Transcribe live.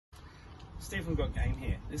Stephen, we've got a game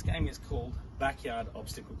here. This game is called Backyard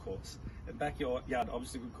Obstacle Course. At Backyard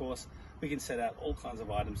Obstacle Course, we can set out all kinds of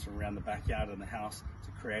items from around the backyard and the house to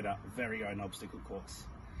create our very own obstacle course.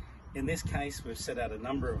 In this case, we've set out a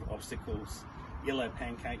number of obstacles: yellow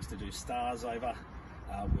pancakes to do stars over,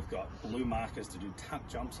 we've got blue markers to do tuck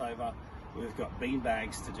jumps over, we've got bean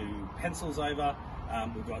bags to do pencils over,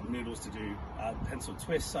 we've got noodles to do pencil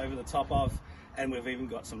twists over the top of, and we've even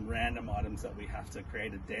got some random items that we have to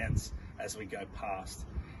create a dance as we go past.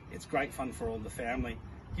 It's great fun for all the family,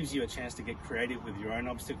 gives you a chance to get creative with your own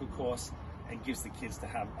obstacle course, and gives the kids to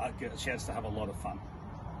have a chance to have a lot of fun.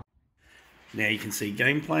 Now you can see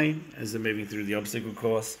gameplay as they're moving through the obstacle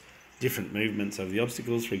course, different movements over the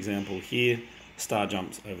obstacles. For example, here, star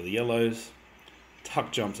jumps over the yellows,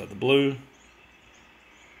 tuck jumps at the blue,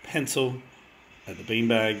 pencil at the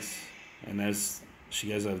beanbags, and as she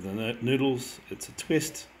goes over the noodles, it's a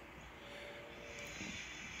twist.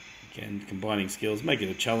 Again, combining skills, make it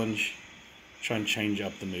a challenge, try and change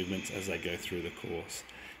up the movements as they go through the course.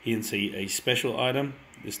 You can see a special item.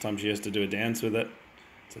 This time she has to do a dance with it.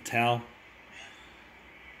 It's a towel.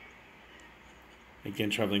 Again,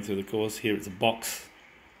 traveling through the course. Here it's a box.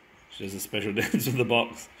 She does a special dance with the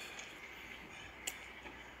box.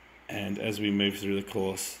 And as we move through the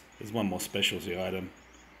course, there's one more specialty item.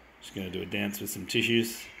 She's going to do a dance with some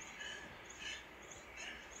tissues.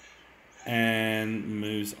 And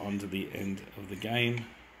moves on to the end of the game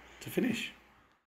to finish.